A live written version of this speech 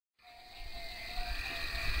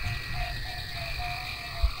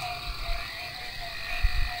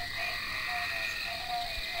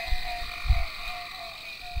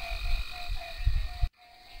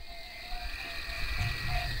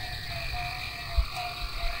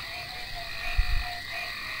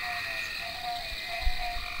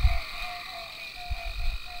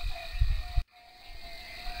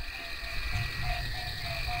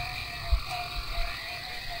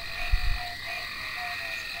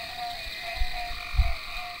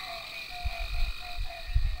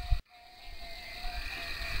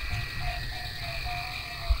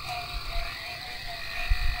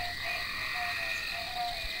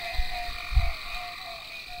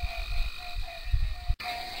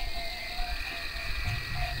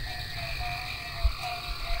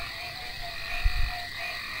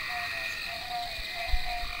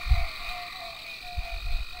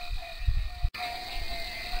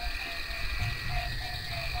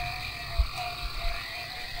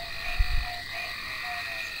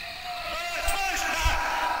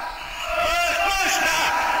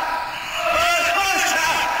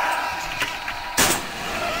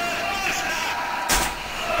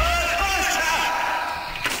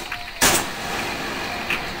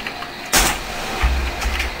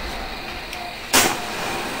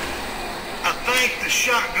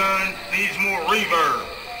reverb.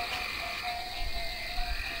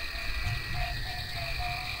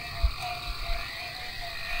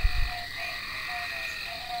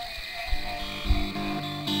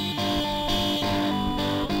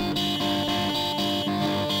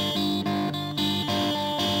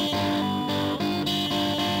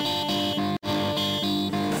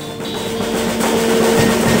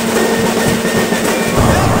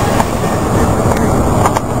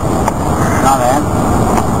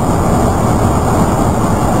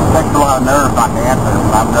 Nerves on the answer.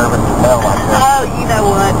 I'm nervous as hell like this. Oh, you know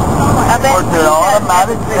what? I bet We're doing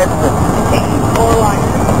automatic system. or like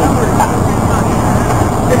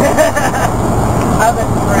I bet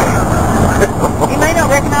it's great. He may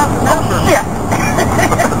not recognize the number. Shit!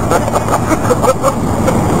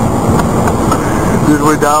 Did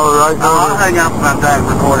we dial it right now? I'll hang up about that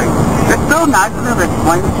recording. It's so nice to them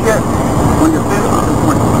explain the shit when you're finished.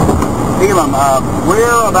 Elam, we're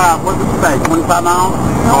about, what did you say, 25 miles?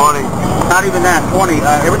 20. Not even that, 20.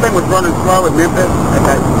 Everything was running slow in Memphis at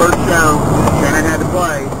that first show. Shannon had to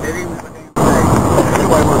play. They didn't have a damn thing.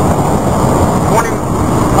 Anyway, we're 20,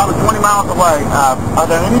 probably 20 miles away. Are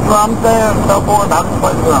there any drums there and so forth? I'll just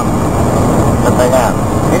play the drums that they have.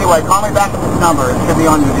 Anyway, call me back at this number. It should be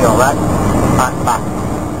on your deal, right? All right, bye.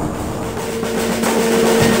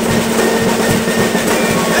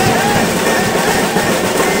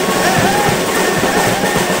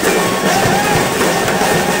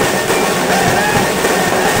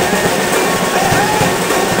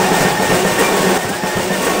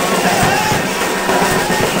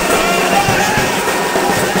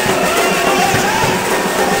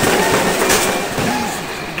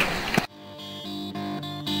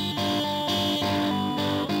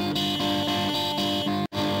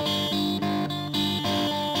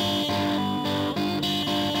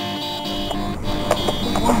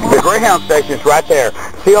 The Greyhound station's right there.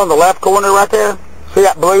 See on the left corner right there? See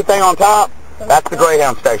that blue thing on top? That's the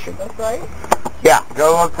Greyhound station. That's right. Yeah.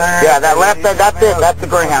 Go up there. Yeah, that left, that's it. That's the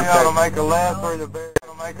Greyhound station. Make a left or the bear.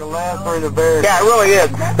 Make a left or the bear. Yeah, it really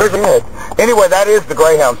is. There's a anyway, that is the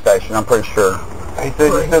Greyhound station, I'm pretty sure. He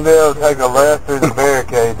said you should be able to take a left through the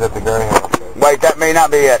barricades at the Greyhound station. Wait, that may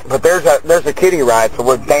not be it. But there's a kiddie ride, so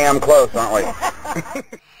we're damn close, aren't we?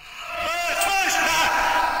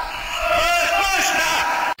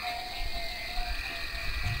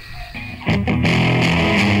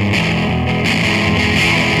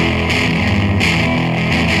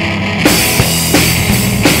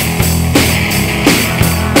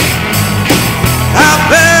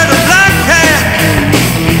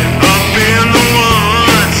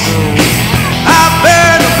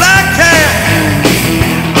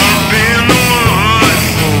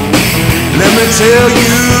 Tell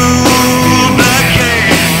you, black cat,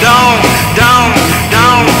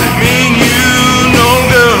 don't mean you no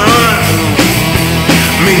good,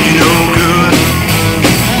 mean you no good.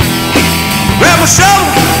 Grab my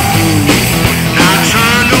shoulder, I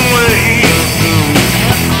turned away.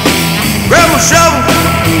 Grab my shoulder,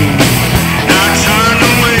 I turned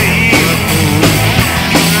away.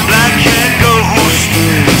 Black cat ghost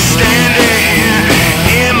standing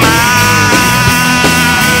in my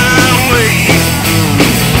way.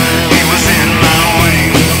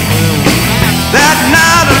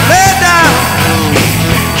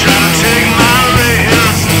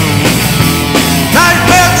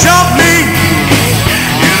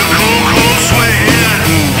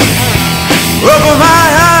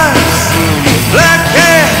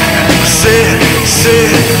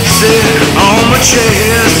 Sit on my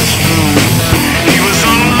chest. He was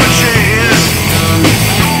on my chest.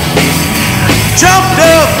 Jumped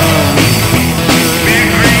up, big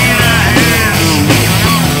green eyes.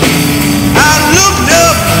 I looked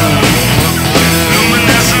up,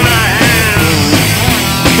 luminescent eyes.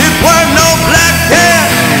 It wasn't no black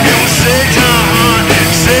cat. It was Satan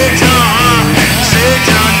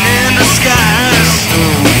in disguise.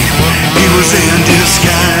 He was in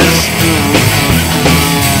disguise.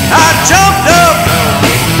 I jumped up,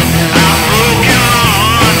 I broke and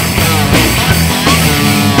run.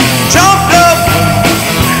 Jumped up,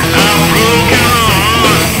 I broke and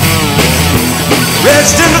run.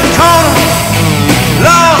 Reached in the corner,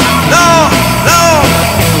 Lord,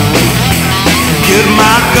 get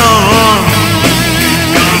my gun,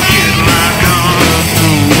 gonna get my gun.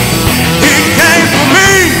 He came for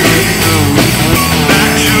me,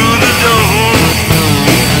 back to the door.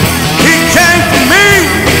 He came for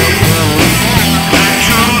me.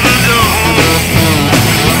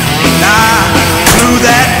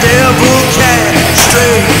 That devil cat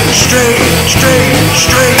straight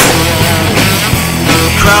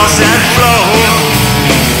across that floor,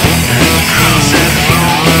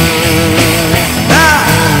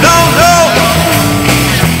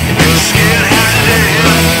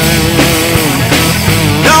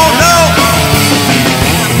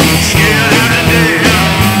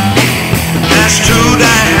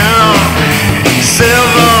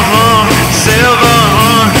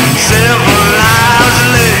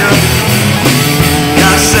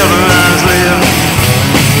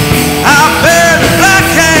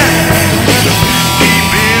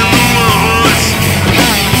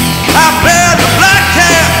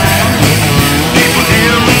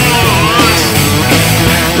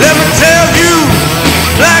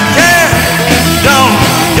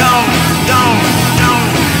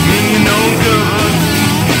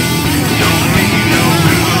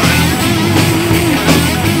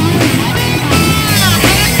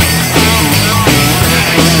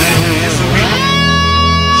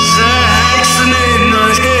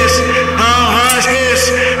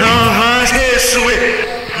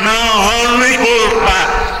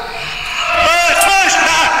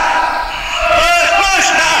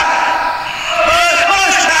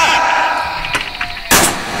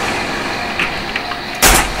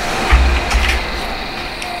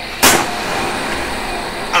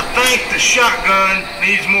 shotgun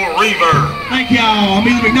needs more reverb. Thank y'all. I'm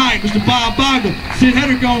Elam McKnight, Mr. Bob Bogdal, Sid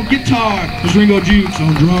Hedrick on guitar, Mr. Ringo Jukes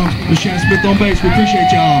on drums, Mr. Shannon Smith on bass. We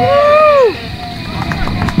appreciate y'all.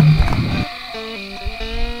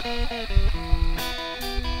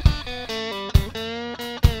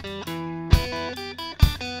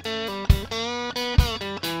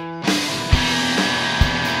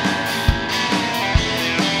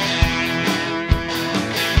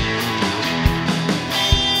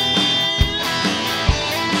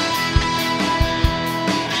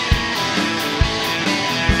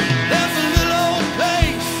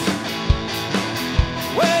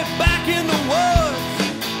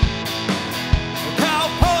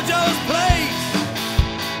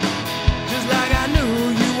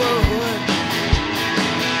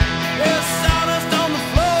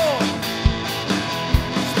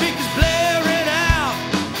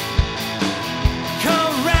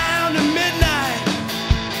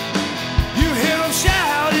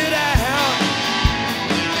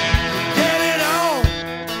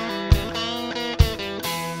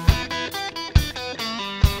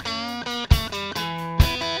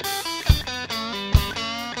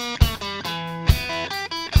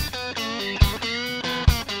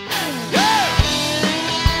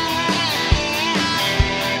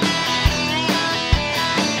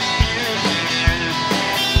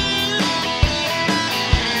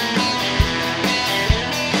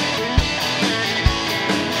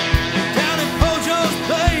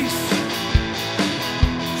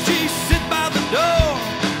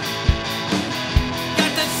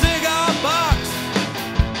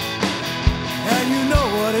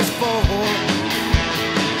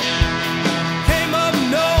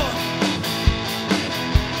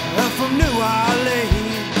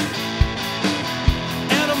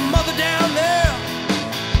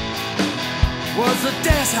 Was a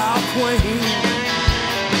dance hall queen.